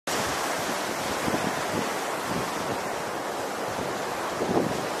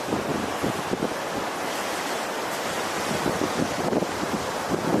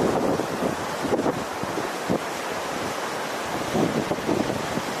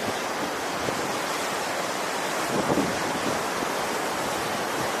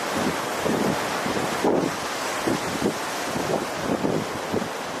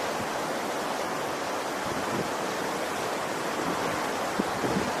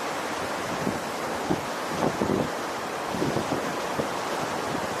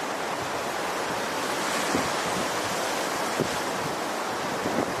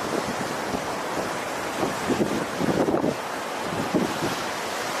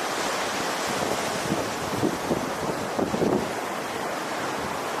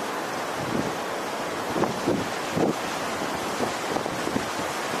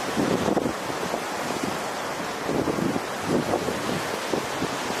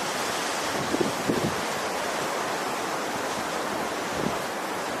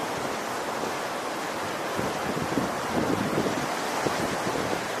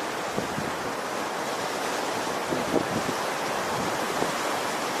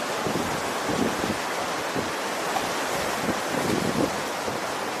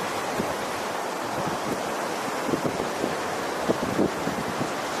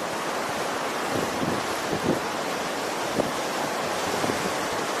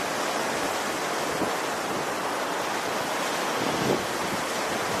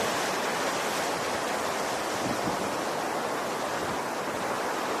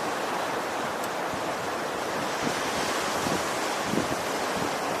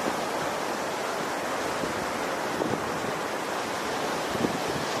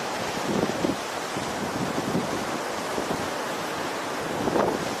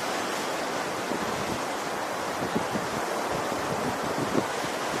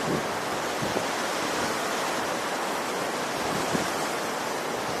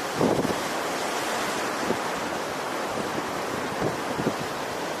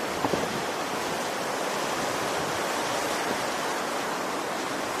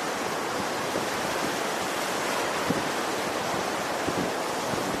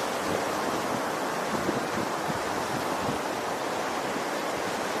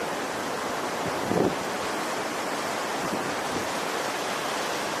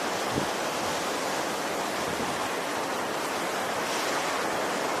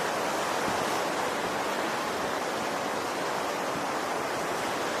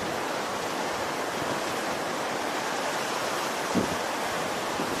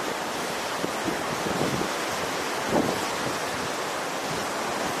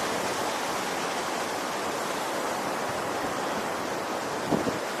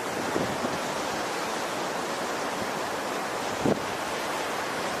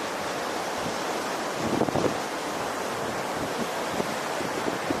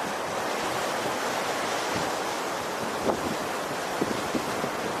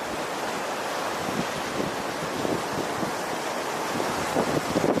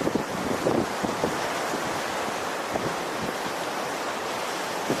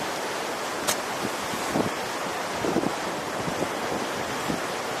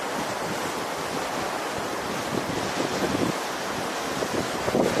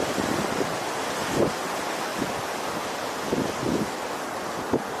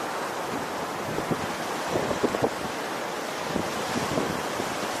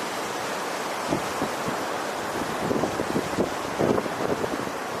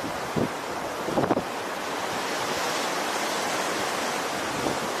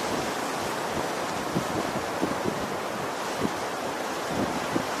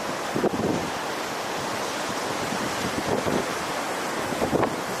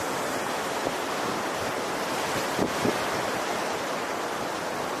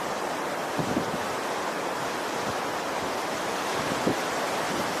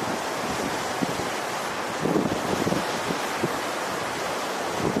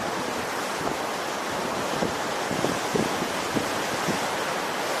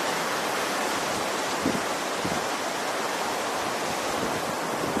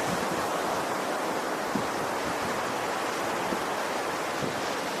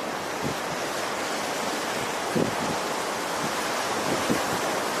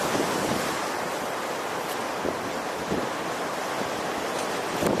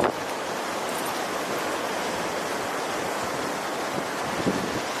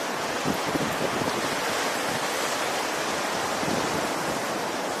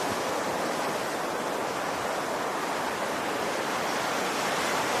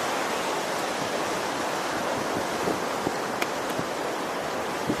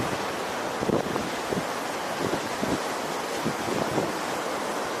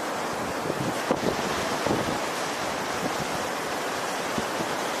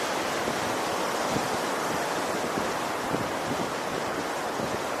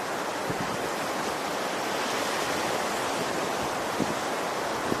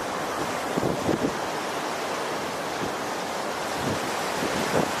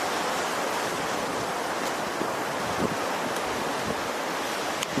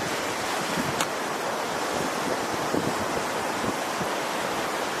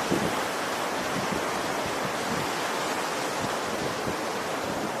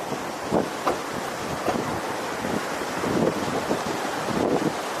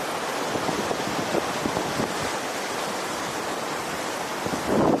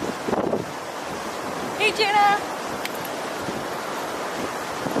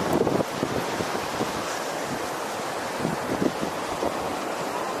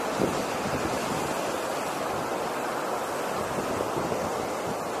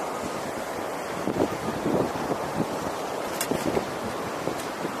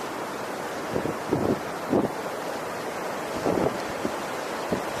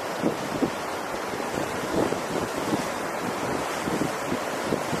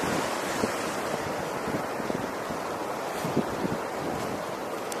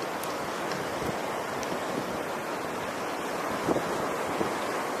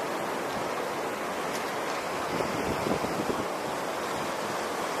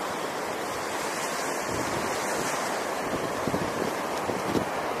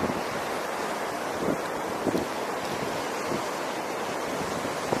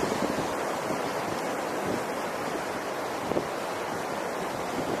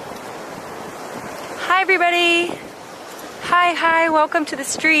Hi everybody! Hi, welcome to the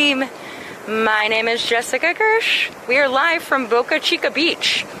stream. My name is Jessica Kirsh. We are live from Boca Chica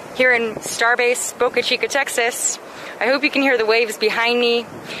Beach here in Starbase, Boca Chica, Texas. I hope you can hear the waves behind me.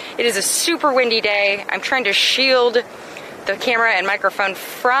 It is a super windy day. I'm trying to shield the camera and microphone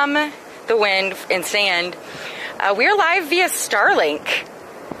from the wind and sand. We are live via Starlink.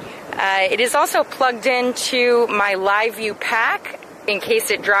 It is also plugged into my live view pack in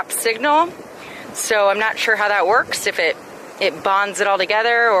case it drops signal. So I'm not sure how that works, if it bonds it all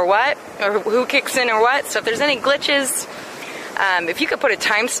together or what, or who kicks in or what. So if there's any glitches, if you could put a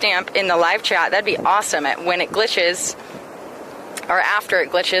timestamp in the live chat, that'd be awesome at when it glitches or after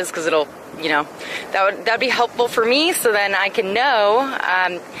it glitches, because it'll, you know, that'd be helpful for me, so then I can know.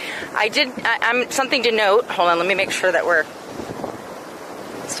 I'm something to note. Hold on, let me make sure that we're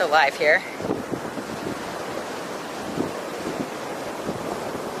still live here.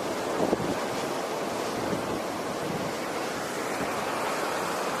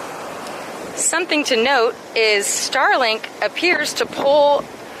 Something to note is Starlink appears to pull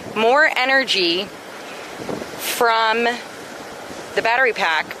more energy from the battery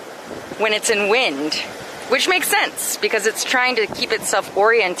pack when it's in wind, which makes sense because it's trying to keep itself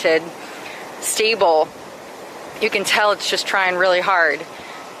oriented, stable. You can tell it's just trying really hard,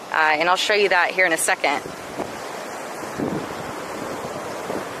 and I'll show you that here in a second.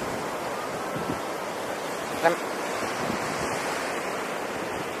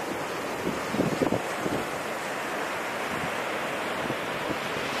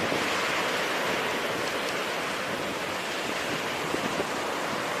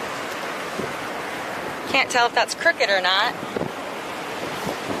 Can't tell if that's crooked or not.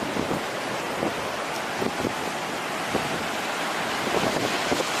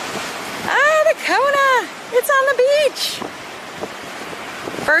 Ah, the Kona! It's on the beach!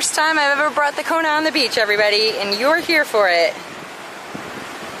 First time I've ever brought the Kona on the beach, everybody, and you're here for it.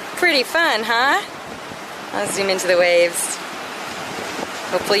 Pretty fun, huh? I'll zoom into the waves.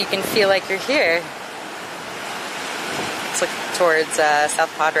 Hopefully you can feel like you're here. Let's look towards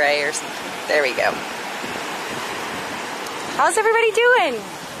South Padre or something. There we go. How's everybody doing?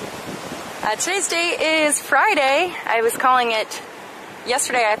 Today's date is Friday. I was calling it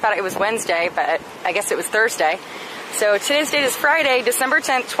yesterday. I thought it was Wednesday, but I guess it was Thursday. So today's date is Friday, December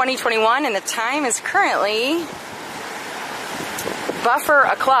 10th, 2021, and the time is currently buffer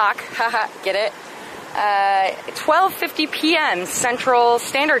o'clock. Haha, get it? 12:50 p.m. Central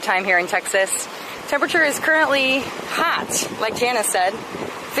Standard Time here in Texas. Temperature is currently hot, like Jana said.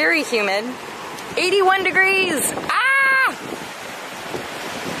 Very humid. 81 degrees. Ah!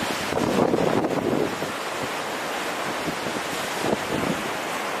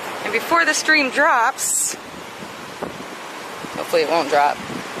 And before the stream drops, hopefully it won't drop.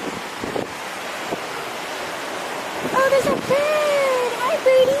 Oh, there's a bird! Hi,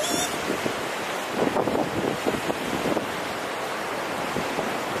 birdie!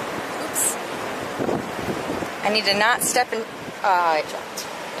 Oops. I need to not step in. Oh, I dropped.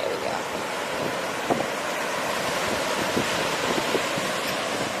 There we go.